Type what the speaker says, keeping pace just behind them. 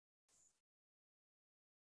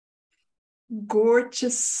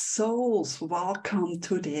Gorgeous souls, welcome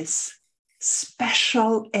to this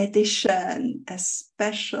special edition, a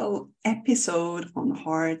special episode on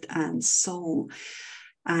heart and soul.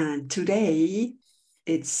 And today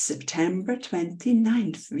it's September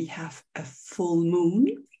 29th. We have a full moon.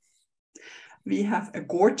 We have a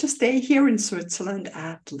gorgeous day here in Switzerland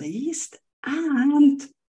at least. And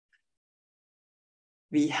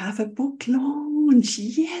we have a book launch.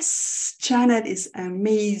 Yes, Janet is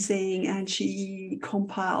amazing. And she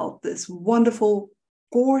compiled this wonderful,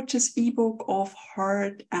 gorgeous ebook of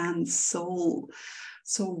heart and soul.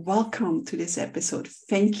 So welcome to this episode.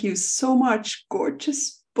 Thank you so much,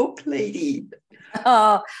 gorgeous book lady.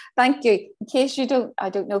 Oh, thank you. In case I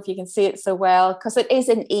don't know if you can see it so well, because it is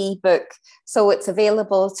an ebook. So it's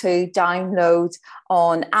available to download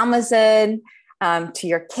on Amazon, to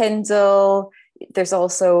your Kindle. There's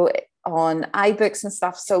also on iBooks and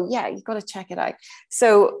stuff. So yeah, you've got to check it out.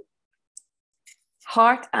 So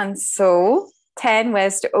Heart and Soul, 10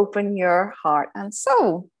 ways to open your heart and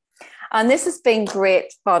soul. And this has been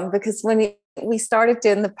great fun because when we started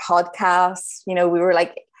doing the podcast, we were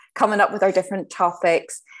like coming up with our different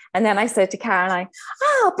topics. And then I said to Caroline,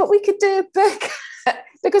 but we could do a book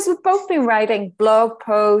because we've both been writing blog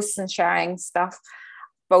posts and sharing stuff,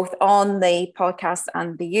 both on the podcast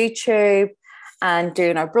and the YouTube, and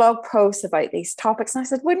doing our blog posts about these topics. And I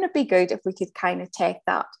said, wouldn't it be good if we could kind of take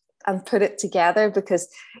that and put it together? Because,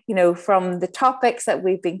 from the topics that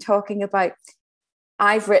we've been talking about,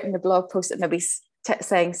 I've written a blog post that maybe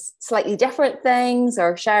saying slightly different things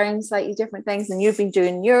or sharing slightly different things, and you've been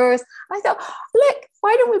doing yours. I thought, look,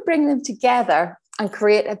 why don't we bring them together and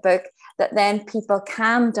create a book that then people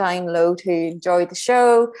can download who enjoy the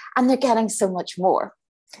show, and they're getting so much more.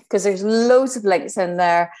 Because there's loads of links in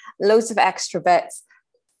there, loads of extra bits,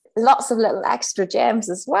 lots of little extra gems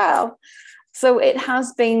as well. So it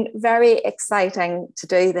has been very exciting to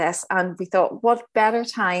do this. And we thought, what better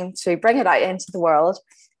time to bring it out into the world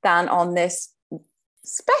than on this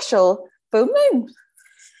special full moon?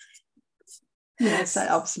 Yes, I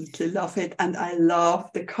absolutely love it. And I love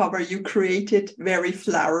the cover you created, very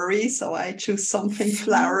flowery. So I choose something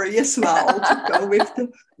flowery as well to go with the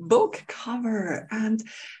book cover. And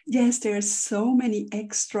yes, there's so many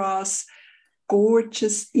extras,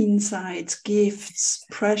 gorgeous insights, gifts,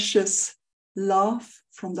 precious love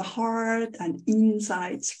from the heart and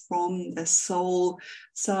insights from the soul.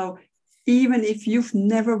 So even if you've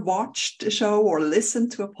never watched a show or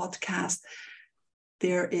listened to a podcast,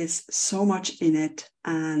 there is so much in it,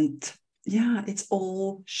 and yeah, it's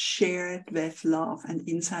all shared with love and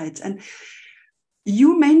insights. And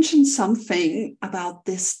you mentioned something about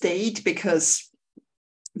this date because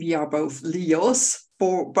we are both Leos,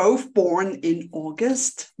 both born in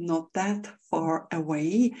August, not that far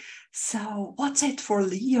away. So what's it for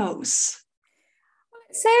Leos? Well,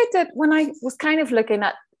 it said that when I was kind of looking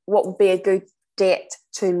at what would be a good date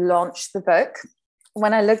to launch the book,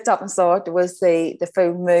 when I looked up and saw it was the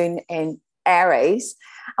full moon in Aries.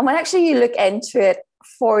 And when actually you look into it,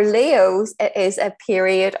 for Leos, it is a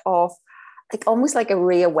period of almost like a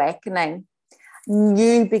reawakening,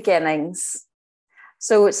 new beginnings.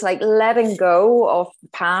 So it's like letting go of the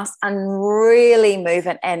past and really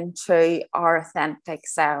moving into our authentic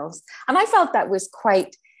selves. And I felt that was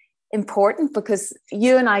quite important because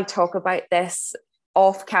you and I talk about this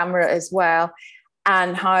off camera as well,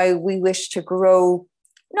 and how we wish to grow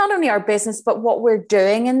not only our business, but what we're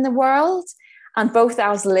doing in the world. And both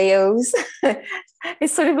as Leos,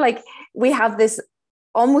 it's sort of like we have this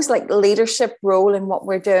almost like leadership role in what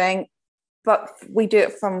we're doing, but we do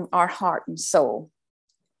it from our heart and soul.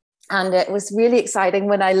 And it was really exciting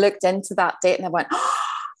when I looked into that date and I went,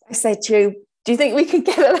 I said to you, do you think we could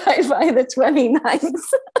get it out by the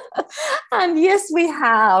 29th? And yes, we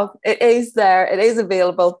have. It is there. It is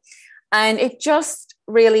available. And it just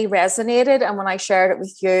really resonated. And when I shared it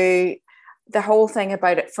with you, the whole thing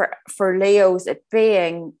about it for Leos, it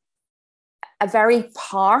being a very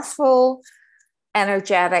powerful,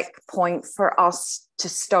 energetic point for us to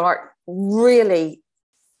start really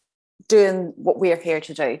doing what we are here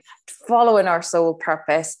to do, following our soul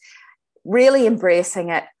purpose, really embracing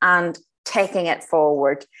it and taking it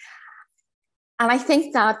forward. And I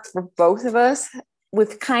think that for both of us,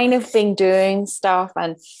 we've kind of been doing stuff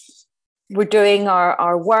and we're doing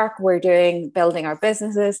our work, we're building our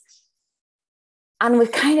businesses. And we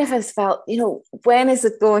kind of has felt, when is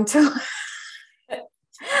it going to?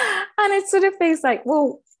 And it sort of feels like,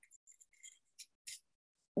 well,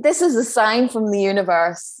 this is a sign from the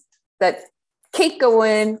universe that keep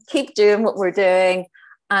going, keep doing what we're doing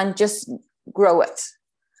and just grow it.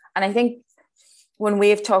 And I think when we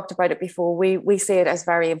have talked about it before, we see it as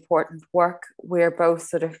very important work. We're both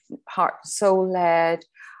sort of heart and soul led,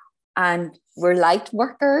 and we're light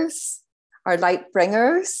workers or light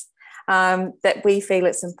bringers. That we feel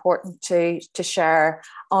it's important to share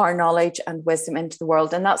our knowledge and wisdom into the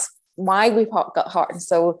world. And that's why we've got Heart and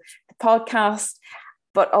Soul, the podcast,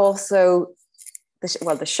 but also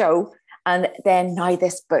the show, and then now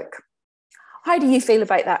this book. How do you feel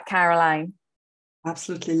about that, Caroline?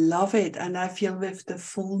 Absolutely love it. And I feel with the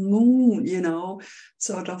full moon,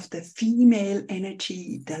 sort of the female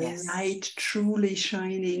energy, the light truly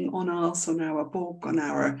shining on us, on our book, on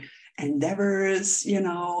our endeavors,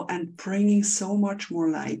 and bringing so much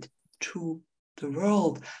more light to the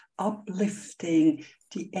world, uplifting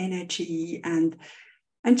the energy and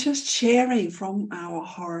just sharing from our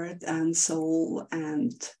heart and soul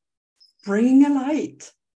and bringing a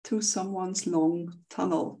light to someone's long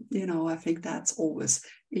tunnel. I think that's always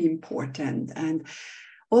important. And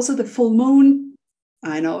also the full moon,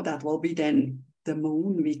 I know that will be then the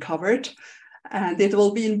moon we covered, and it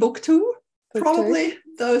will be in book 2, probably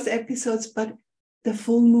those episodes, but the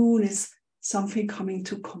full moon is something coming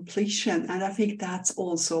to completion. And I think that's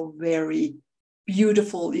also very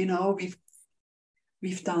beautiful.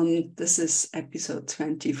 We've done, this is episode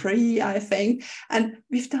 23, I think, and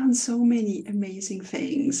we've done so many amazing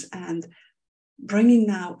things, and bringing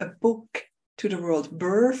now a book to the world,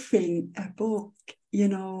 birthing a book,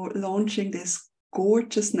 launching this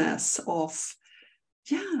gorgeousness of,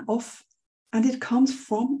 and it comes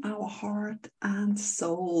from our heart and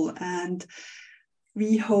soul. And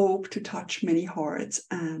we hope to touch many hearts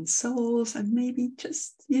and souls, and maybe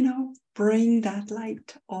just, bring that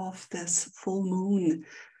light of this full moon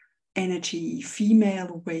energy,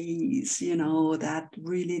 female ways, that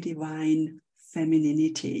really divine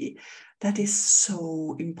femininity that is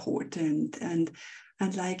so important. And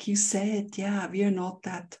like you said, we are not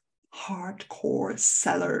that hardcore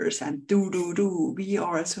sellers and do. We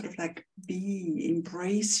are sort of like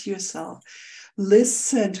embrace yourself,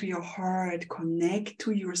 listen to your heart, connect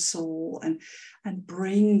to your soul, and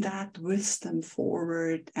bring that wisdom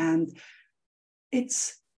forward. And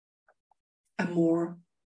it's a more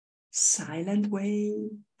silent way,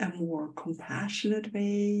 a more compassionate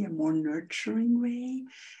way, a more nurturing way.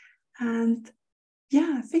 And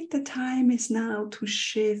I think the time is now to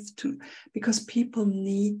shift because people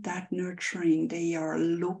need that nurturing. They are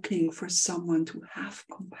looking for someone to have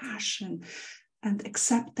compassion and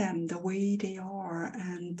accept them the way they are,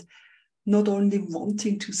 and not only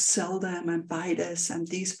wanting to sell them and buy this and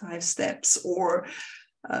these 5 steps, or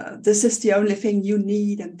this is the only thing you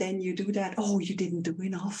need, and then you do that. Oh, you didn't do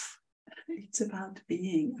enough. It's about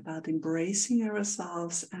about embracing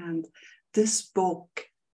ourselves. And this book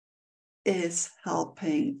is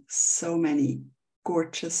helping so many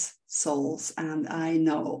gorgeous souls, and I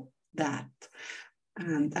know that.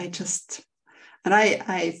 And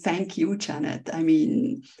I thank you, Janet. I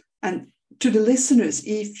mean, and to the listeners,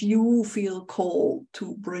 if you feel called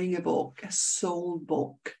to bring a book, a soul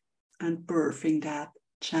book, and birthing that,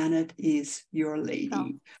 Janet is your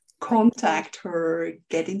lady. Contact her,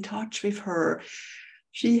 get in touch with her.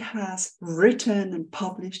 She has written and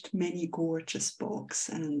published many gorgeous books,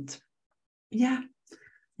 and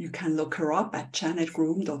you can look her up at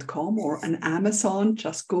janetgroom.com or on Amazon.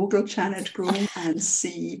 Just Google Janet Groom and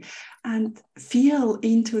see and feel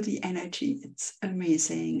into the energy. It's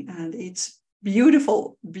amazing, and it's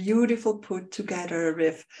beautiful put together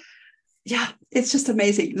with, it's just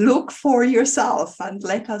amazing. Look for yourself and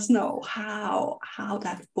let us know how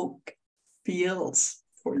that book feels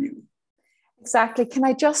for you. Exactly. Can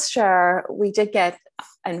I just share, we did get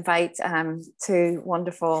invite to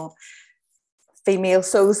wonderful female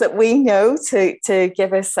souls that we know to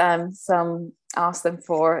give us ask them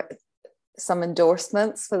for some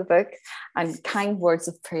endorsements for the book and kind words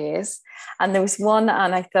of praise. And there was one,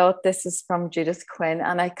 and I thought this is from Judith Quinn,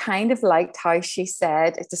 and I kind of liked how she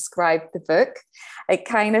said it described the book. It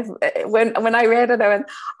kind of, when I read it, I went,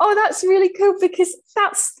 oh, that's really cool, because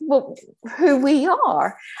that's who we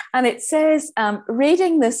are. And it says,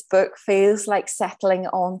 reading this book feels like settling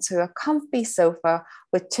onto a comfy sofa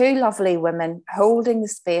with 2 lovely women holding the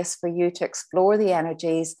space for you to explore the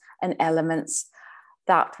energies and elements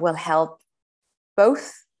that will help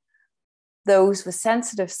both those with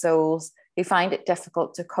sensitive souls who find it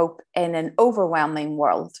difficult to cope in an overwhelming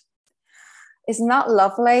world. Isn't that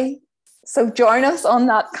lovely? So join us on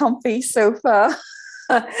that comfy sofa,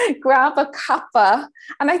 grab a cuppa.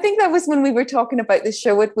 And I think that was when we were talking about the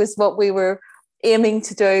show, it was what we were aiming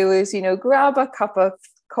to do was, grab a cup of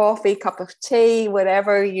coffee, cup of tea,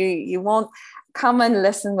 whatever you want. Come and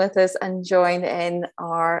listen with us and join in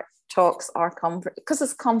our talks are because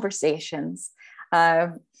it's conversations.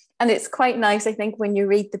 And it's quite nice, I think, when you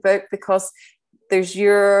read the book, because there's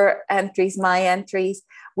your entries, my entries.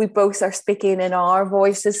 We both are speaking in our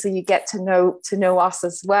voices, so you get to know us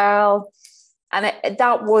as well. And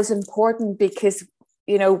that was important because,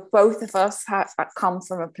 you know, both of us have come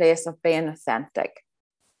from a place of being authentic,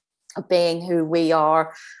 of being who we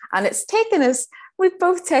are. And it's taken us, we've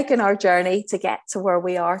both taken our journey to get to where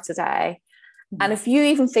we are today. Mm-hmm. And if you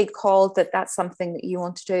even feel called that that's something that you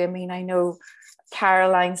want to do, I mean, I know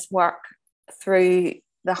Caroline's work through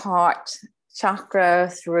the heart chakra,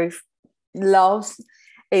 through love,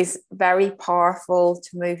 is very powerful to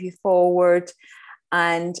move you forward.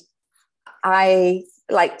 And I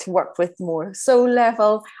like to work with more soul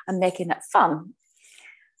level and making it fun.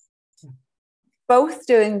 Both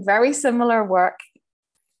doing very similar work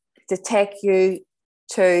to take you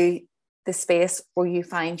to the space where you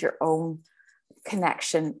find your own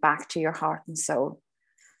connection back to your heart and soul.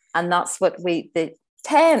 And that's what the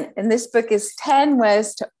 10 in this book is 10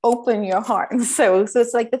 ways to open your heart and soul. So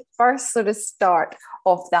it's like the first sort of start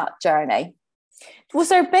of that journey. Was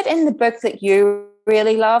there a bit in the book that you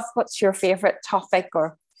really love? What's your favorite topic,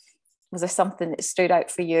 or was there something that stood out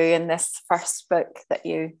for you in this first book that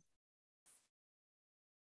you?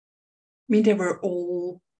 I mean, they were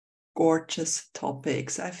all gorgeous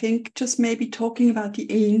topics. I think just maybe talking about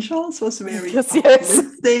the angels was very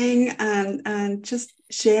uplifting, and just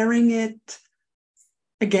sharing it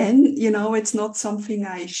again. You know, it's not something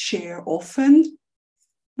I share often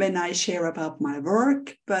when I share about my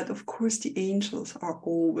work, but of course the angels are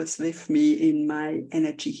always with me in my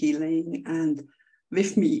energy healing and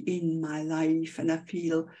with me in my life. And I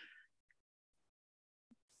feel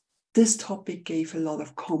this topic gave a lot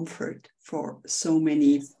of comfort for so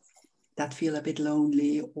many that feel a bit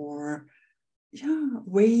lonely or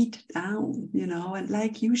weighed down, you know. And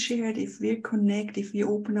like you shared, if we connect, if we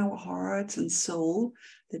open our hearts and soul,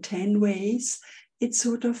 the 10 ways, it's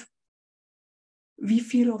sort of, we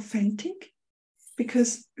feel authentic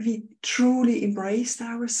because we truly embraced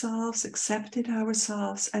ourselves, accepted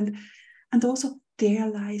ourselves, and also there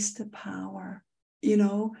lies the power, you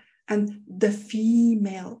know, and the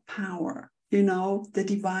female power, you know, the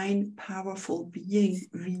divine, powerful being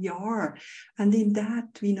we are. And in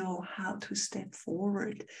that, we know how to step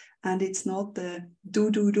forward. And it's not the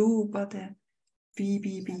do, but the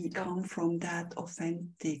be, come from that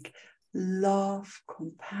authentic love,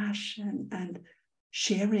 compassion, and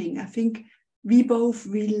sharing. I think we both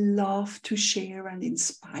really love to share and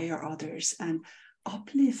inspire others and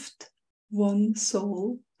uplift one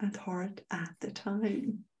soul and heart at a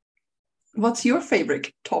time. What's your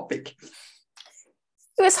favorite topic?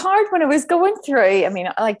 It was hard when I was going through. I mean,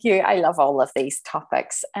 like you, I love all of these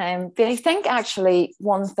topics. But I think actually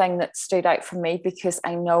one thing that stood out for me, because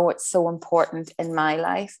I know it's so important in my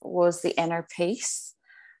life, was the inner peace.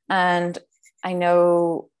 And I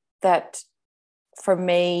know that for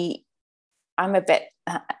me, I'm a bit,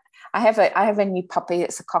 I have a new puppy.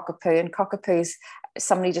 It's a cockapoo, and cockapoos,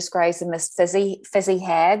 somebody describes them as fizzy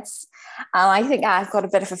heads. And I think I've got a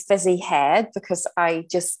bit of a fizzy head because I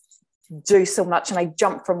just do so much and I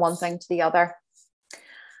jump from one thing to the other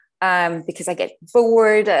because I get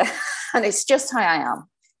bored and it's just how I am.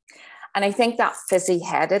 And I think that fizzy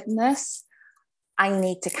headedness, I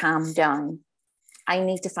need to calm down. I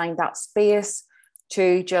need to find that space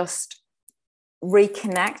to just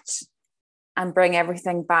reconnect and bring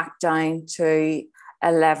everything back down to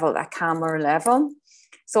a calmer level.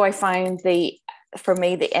 So I find for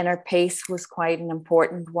me, the inner peace was quite an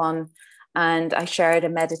important one. And I shared a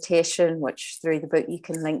meditation, which through the book you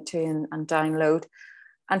can link to and download.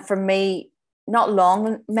 And for me, not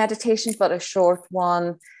long meditations, but a short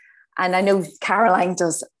one. And I know Caroline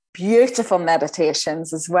does beautiful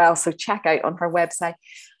meditations as well, so check out on her website.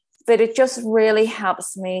 But it just really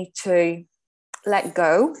helps me to let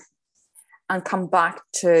go and come back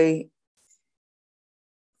to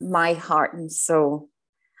my heart and soul.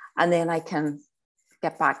 And then I can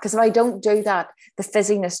get back. Because if I don't do that, the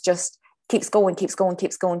fizziness just keeps going.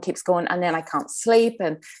 And then I can't sleep.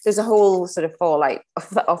 And there's a whole sort of fallout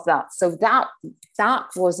of that. So that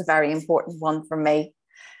was a very important one for me.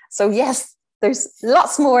 So yes, there's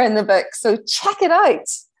lots more in the book. So check it out.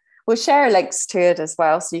 We'll share links to it as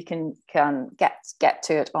well, so you can get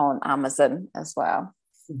to it on Amazon as well.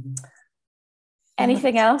 Mm-hmm.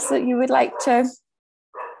 Anything else that you would like to?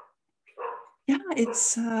 Yeah,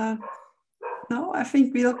 it's no, I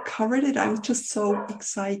think we covered it. I'm just so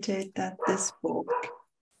excited that this book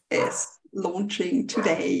is launching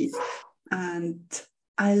today, and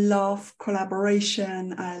I love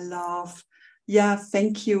collaboration. I love,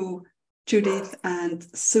 thank you Judith and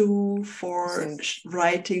Sue for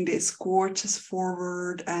writing this gorgeous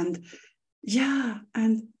foreword. And yeah,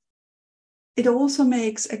 and it also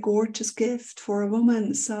makes a gorgeous gift for a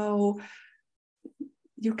woman. So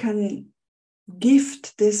you can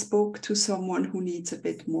gift this book to someone who needs a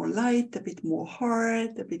bit more light, a bit more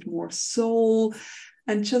heart, a bit more soul,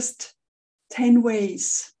 and just 10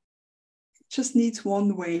 ways. Just needs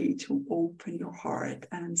one way to open your heart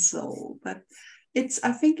and soul. But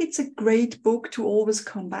I think it's a great book to always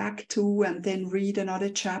come back to and then read another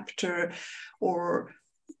chapter, or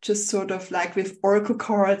just sort of like with oracle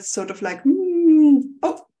cards, sort of like,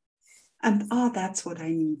 oh, and that's what I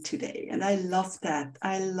need today. And I love that.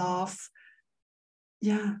 I love,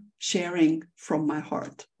 sharing from my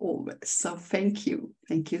heart always. So thank you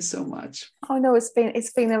so much. Oh no, it's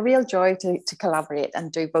been a real joy to collaborate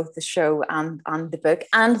and do both the show and the book.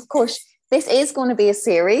 And of course, this is going to be a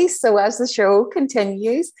series, so as the show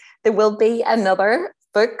continues, there will be another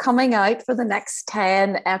book coming out for the next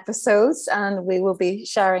 10 episodes, and we will be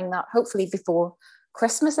sharing that hopefully before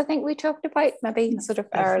Christmas. I think we talked about maybe sort of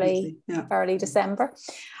early December,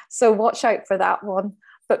 so watch out for that one.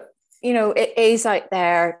 But it is out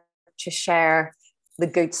there to share the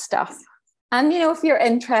good stuff. And if you're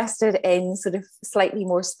interested in sort of slightly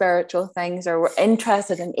more spiritual things, or we're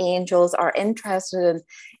interested in angels, or interested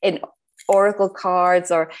in oracle cards,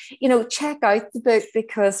 or check out the book,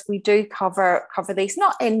 because we do cover these,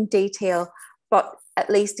 not in detail, but at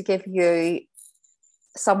least to give you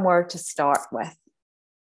somewhere to start with.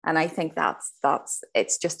 And I think that's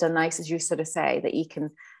it's just a nice, as you sort of say, that you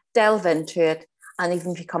can delve into it, and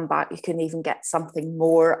even if you come back, you can even get something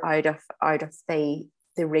more out of the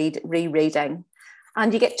rereading,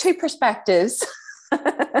 and you get two perspectives.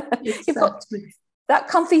 Exactly. You've got that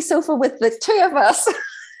comfy sofa with the two of us.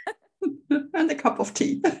 And a cup of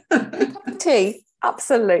tea.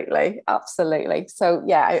 Absolutely. So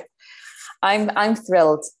yeah, I'm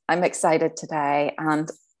thrilled. I'm excited today, and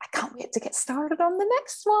I can't wait to get started on the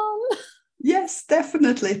next one. Yes,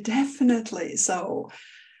 definitely. So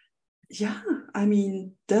yeah, I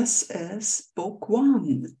mean, this is book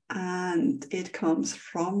 1, and it comes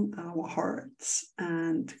from our hearts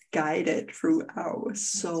and guided through our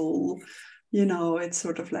soul. It's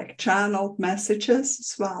sort of like channeled messages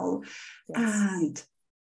as well. Yes. And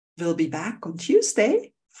we'll be back on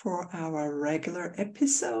Tuesday for our regular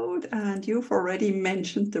episode. And you've already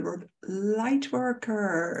mentioned the word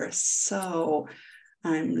Lightworker. So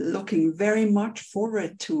I'm looking very much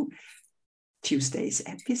forward to Tuesday's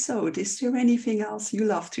episode. Is there anything else you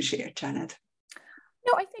love to share, Janet?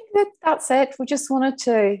 No, I think that's it. We just wanted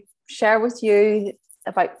to share with you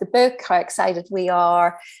about the book, how excited we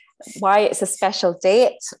are, why it's a special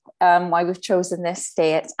date, why we've chosen this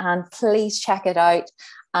date, and please check it out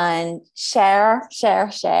and share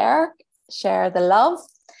the love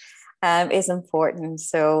is important.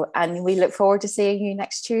 So, and we look forward to seeing you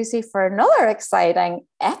next Tuesday for another exciting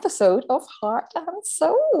episode of Heart and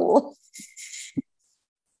Soul.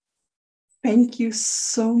 Thank you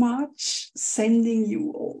so much. Sending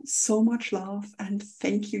you all so much love, and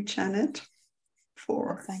thank you, Janet,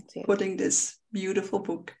 for putting this beautiful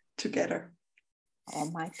book together. Oh,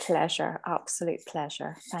 my pleasure. Absolute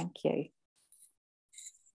pleasure. Thank you.